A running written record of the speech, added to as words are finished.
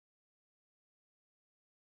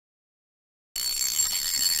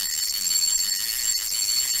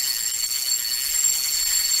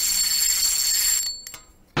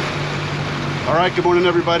All right, good morning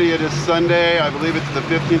everybody. It is Sunday. I believe it's the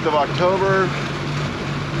 15th of October.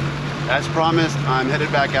 As promised, I'm headed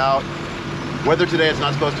back out. Weather today is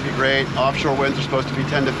not supposed to be great. Offshore winds are supposed to be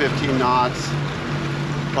 10 to 15 knots.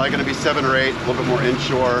 Probably gonna be 7 or 8, a little bit more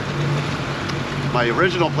inshore. My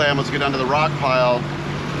original plan was to go down to the Rockpile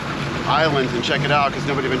Islands and check it out because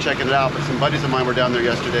nobody had been checking it out, but some buddies of mine were down there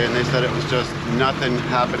yesterday and they said it was just nothing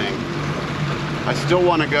happening. I still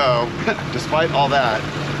want to go, despite all that,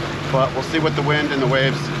 but we'll see what the wind and the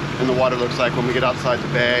waves and the water looks like when we get outside the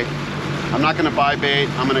bay. I'm not going to buy bait.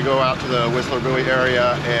 I'm going to go out to the Whistler Buoy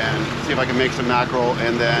area and see if I can make some mackerel,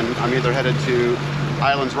 and then I'm either headed to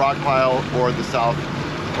Islands Rockpile or the South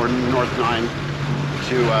or North 9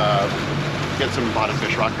 to get some bottom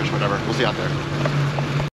fish, rockfish, whatever. We'll see out there.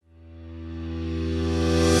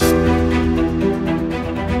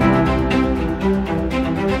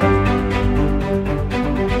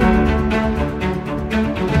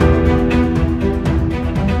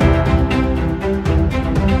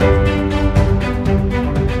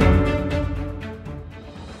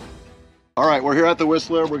 All right, we're here at the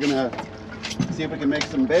Whistler. We're gonna see if we can make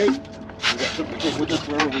some bait. We got something to take with us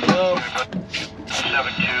wherever we go. 7-2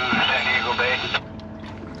 San Diego Bay.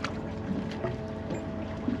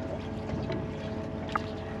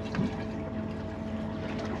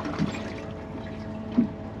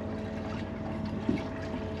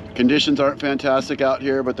 Conditions aren't fantastic out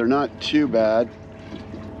here, but they're not too bad.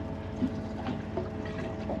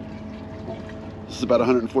 This is about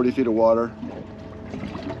 140 feet of water.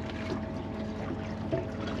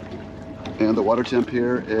 And the water temp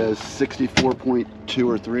here is 64.2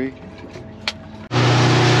 or 3.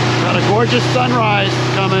 Got a gorgeous sunrise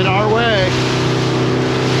coming our way.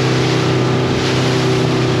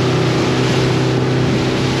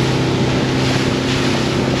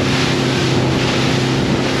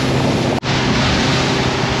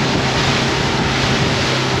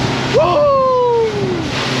 Woo!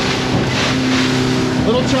 A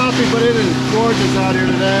little choppy, but it is gorgeous out here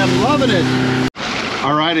today. I'm loving it.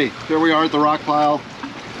 Alrighty, here we are at the Rockpile.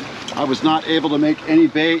 I was not able to make any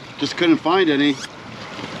bait, just couldn't find any.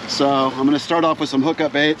 So I'm gonna start off with some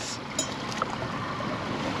hookup baits.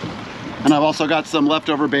 And I've also got some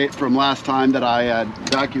leftover bait from last time that I had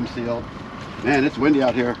vacuum sealed. Man, it's windy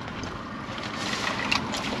out here.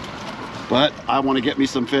 But I wanna get me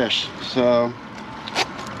some fish. So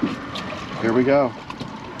here we go.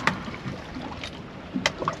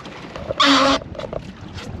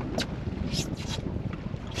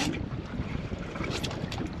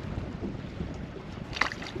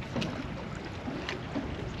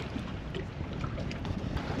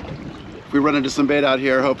 If we run into some bait out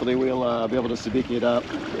here, hopefully we'll be able to sabiki it up.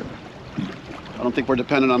 I don't think we're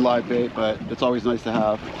dependent on live bait, but it's always nice to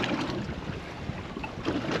have.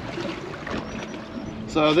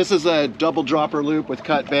 So this is a double dropper loop with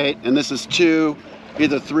cut bait, and this is 2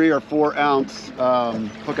 either 3 or 4 ounce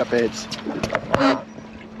hookup baits.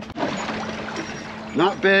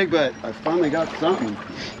 Not big, but I finally got something.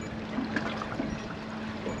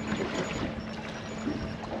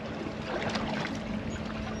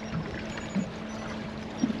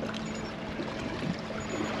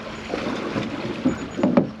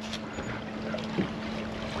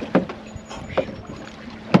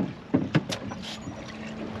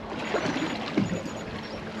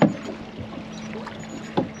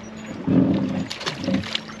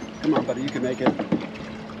 Come on, buddy, you can make it.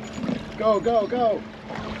 Go, go, go.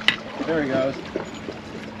 There he goes.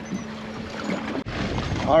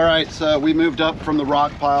 All right, so we moved up from the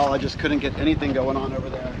rock pile. I just couldn't get anything going on over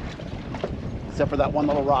there, except for that one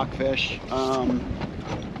little rockfish.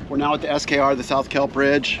 We're now at the SKR, the South Kelp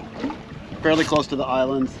Ridge, fairly close to the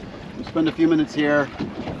islands. We'll spend a few minutes here.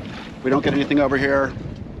 If we don't get anything over here,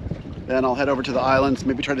 then I'll head over to the islands,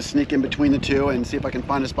 maybe try to sneak in between the two and see if I can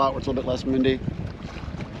find a spot where it's a little bit less windy.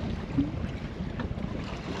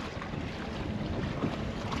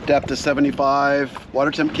 Depth is 75. Water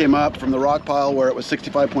temp came up from the rock pile where it was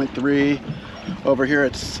 65.3. Over here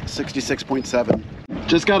it's 66.7.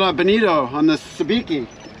 Just got a bonito on the sabiki.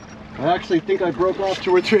 I actually think I broke off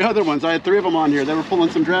 2 or 3 other ones. I had 3 of them on here. They were pulling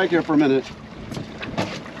some drag here for a minute.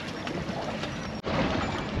 I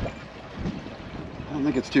don't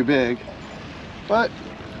think it's too big, but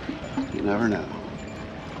you never know.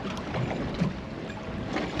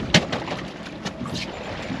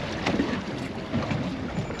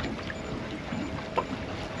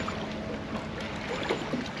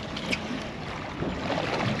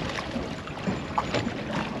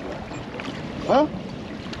 Well,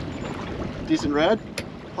 decent red.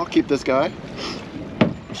 I'll keep this guy.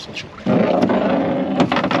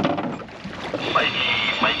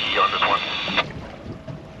 Mikey on this one.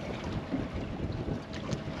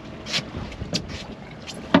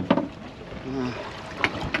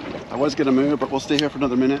 I was gonna move, but we'll stay here for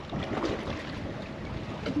another minute.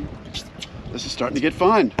 This is starting to get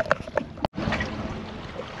fun.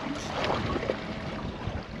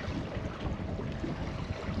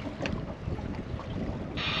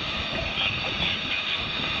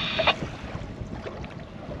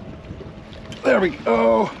 There we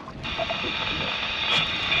go.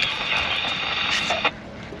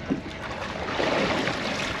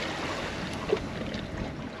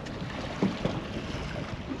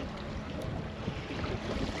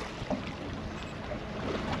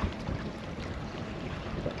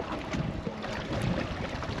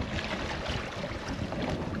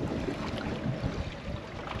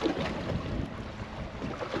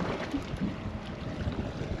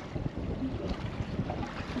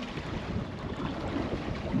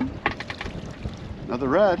 Another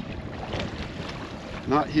red.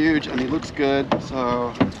 Not huge, and he looks good,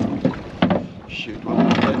 so shoot,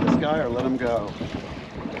 want to hit this guy or let him go?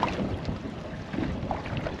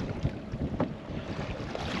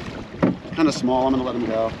 Kind of small, I'm gonna let him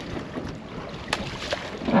go.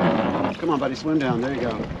 Come on, buddy, swim down, there you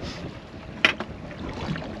go.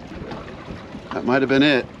 That might have been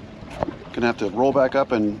it. Gonna have to roll back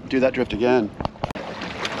up and do that drift again.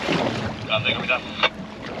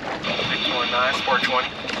 619, 420.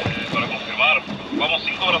 Para confirmar, vamos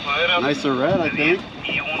 5 brazaderas. Nicer red, I think.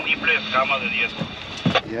 Y un niple escama de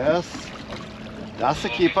 10. Yes. That's the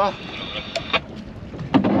keeper.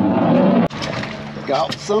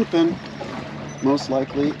 Got something. Most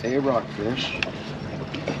likely a rockfish.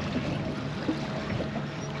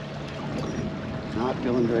 Not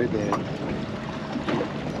feeling very big.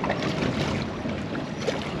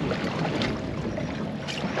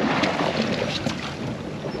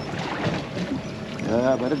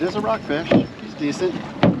 Yeah, but it is a rockfish. He's decent.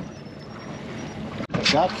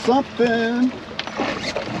 Got something.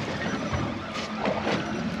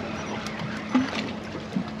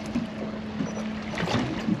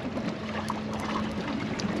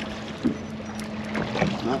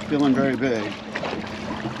 Not feeling very big.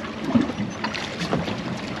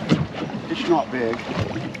 It's not big,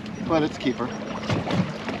 but it's a keeper.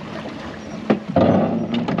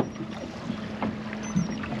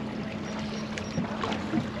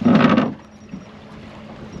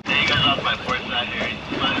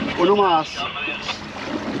 Uno más.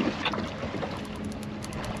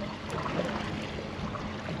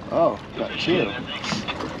 Oh, got two.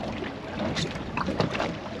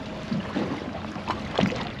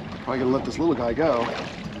 Probably gonna let this little guy go.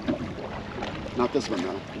 Not this one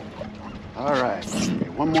though. All right,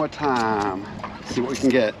 one more time. See what we can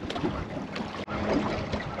get.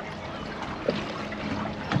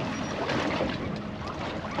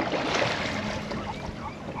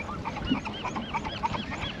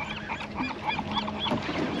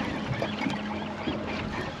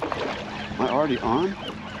 Am I already on?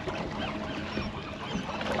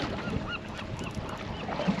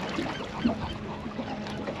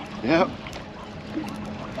 Yep.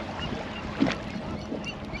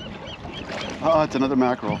 Oh, it's another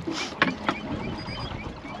mackerel.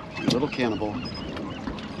 Little cannibal.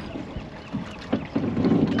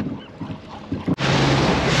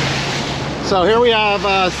 So here we have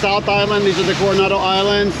South Island. These are the Coronado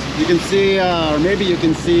Islands. You can see, or maybe you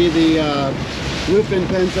can see the bluefin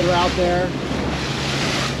pens that are out there.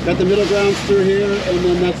 Got the middle grounds through here, and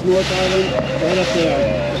then that's North Island right up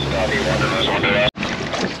there.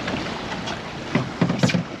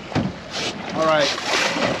 All right,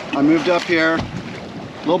 I moved up here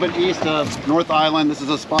a little bit east of North Island. This is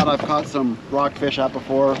a spot I've caught some rockfish at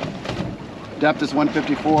before. Depth is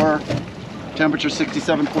 154, temperature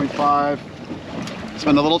 67.5.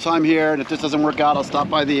 Spend a little time here, and if this doesn't work out, I'll stop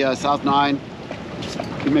by the South 9,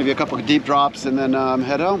 do maybe a couple of deep drops, and then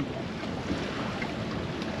head home.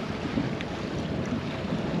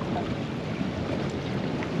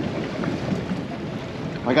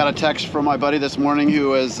 I got a text from my buddy this morning who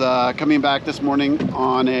was coming back this morning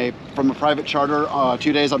from a private charter,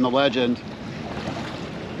 2 days on the Legend,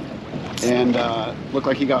 and looked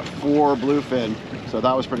like he got 4 bluefin, so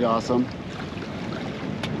that was pretty awesome.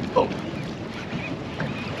 Oh,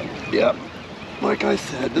 yep, like I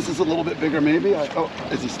said, this is a little bit bigger maybe. Oh,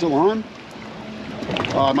 is he still on?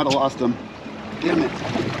 Oh, I might have lost him. Damn it.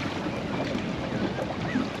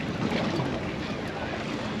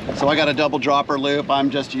 So I got a double dropper loop.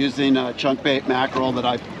 I'm just using a chunk bait mackerel that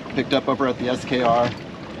I picked up over at the SKR.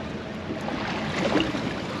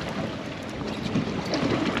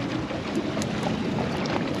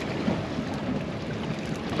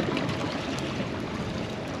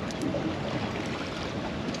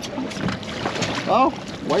 Oh,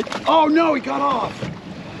 wait. Oh no, he got off.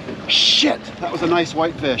 Shit, that was a nice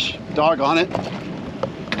whitefish. Dog on it.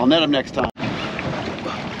 I'll net him next time.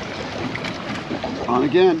 On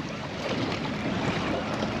again.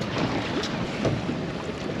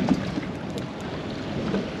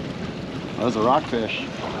 That was a rockfish.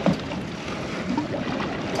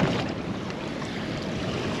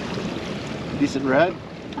 Decent red.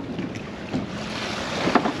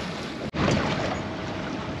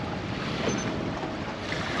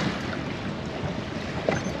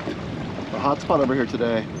 A hot spot over here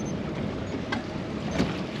today.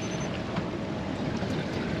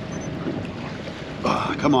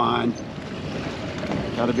 Oh, come on.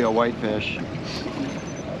 Gotta be a whitefish.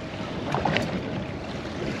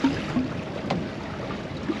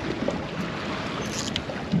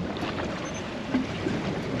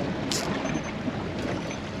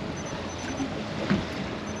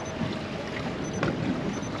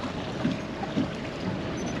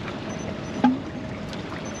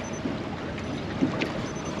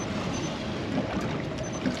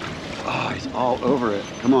 All over it.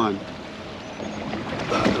 Come on.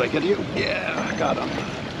 Did I get you? Yeah, I got him.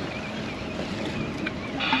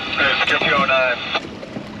 Skip 09.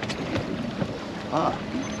 Ah,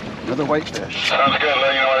 another whitefish. Sounds good,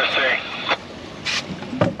 let you know what I see.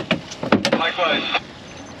 Likewise.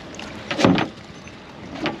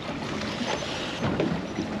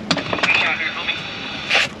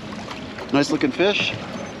 Nice looking fish.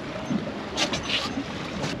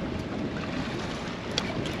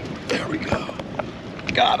 There we go.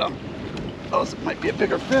 Got him. Oh, this might be a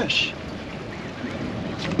bigger fish.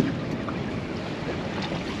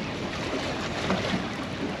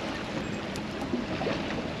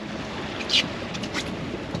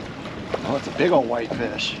 Oh, it's a big old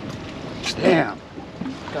whitefish. Damn.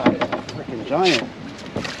 God, it's a freaking giant.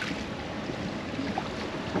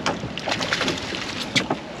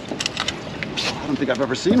 I don't think I've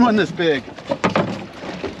ever seen one this big.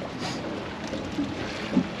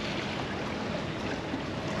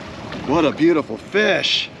 What a beautiful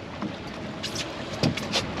fish.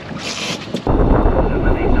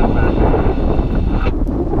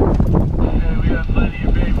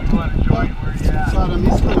 Got him.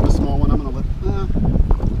 He's kind of a small one. I'm gonna let.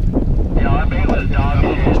 Yeah, I bait was dog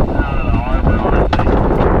shit out of the harbor, honestly.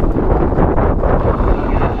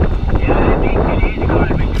 Yeah, I didn't think you need to go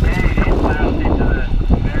to McCabe. It passed into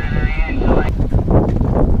the very, very end. So like,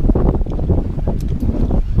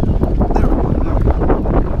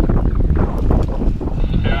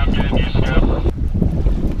 yeah, I'm getting you, Skip.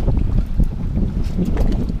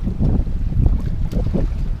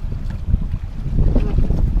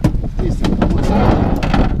 Decent. What's that?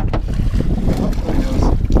 Oh, there he goes.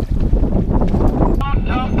 Don't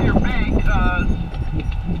dump your bait, because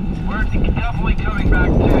we're definitely coming back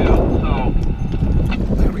too, so.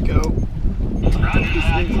 There we go. Roger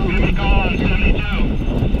that. Give me a call on 72.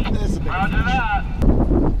 There's a big Roger fish. that.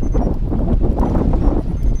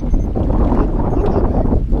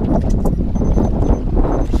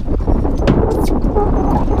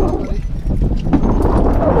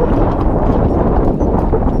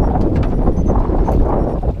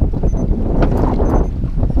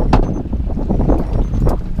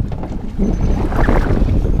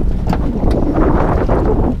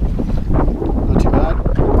 Not too bad.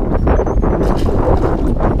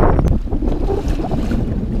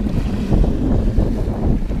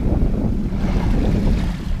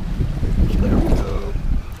 There we go.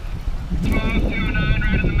 1229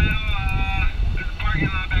 right in the middle. There's a parking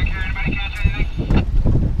lot back here. Anybody catch anything?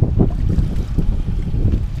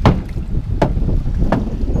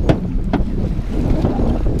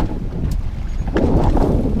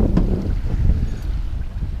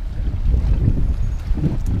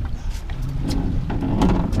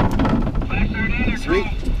 Sweet.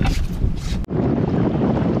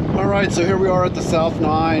 All right, so here we are at the South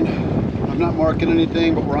 9. I'm not marking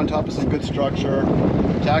anything, but we're on top of some good structure.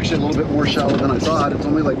 It's actually a little bit more shallow than I thought. It's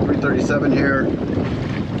only like 337 here.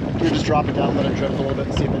 We'll just drop it down, let it drift a little bit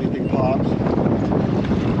and see if anything pops.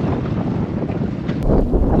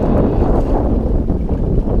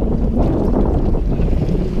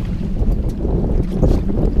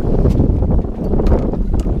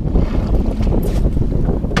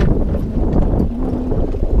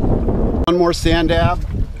 One more sand dab.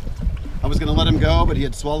 I was gonna let him go, but he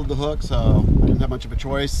had swallowed the hook, so I didn't have much of a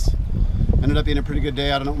choice. Ended up being a pretty good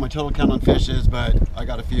day. I don't know what my total count on fish is, but I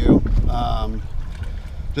got a few.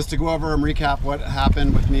 Just to go over and recap what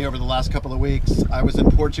happened with me over the last couple of weeks. I was in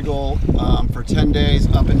Portugal for 10 days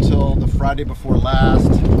up until the Friday before last.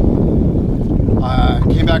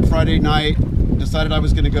 Came back Friday night, decided I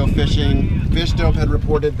was gonna go fishing. Fish Dope had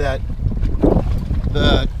reported that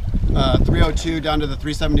the 302 down to the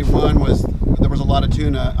 371 there was a lot of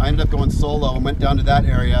tuna. I ended up going solo and went down to that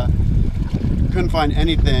area. Couldn't find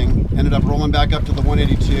anything. Ended up rolling back up to the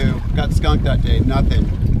 182. Got skunked that day,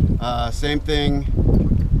 nothing. Same thing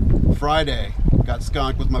Friday. Got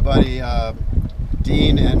skunked with my buddy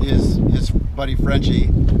Dean and his buddy Frenchie.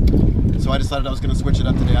 So I decided I was going to switch it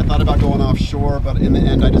up today. I thought about going offshore, but in the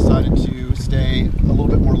end I decided to stay a little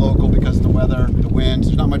bit more local because of the weather, the wind.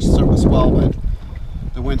 There's not much surface swell, but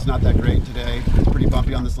the wind's not that great today. It's pretty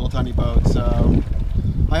bumpy on this little tiny boat. So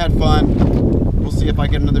I had fun. We'll see if I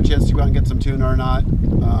get another chance to go out and get some tuna or not.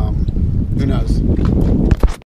 Who knows?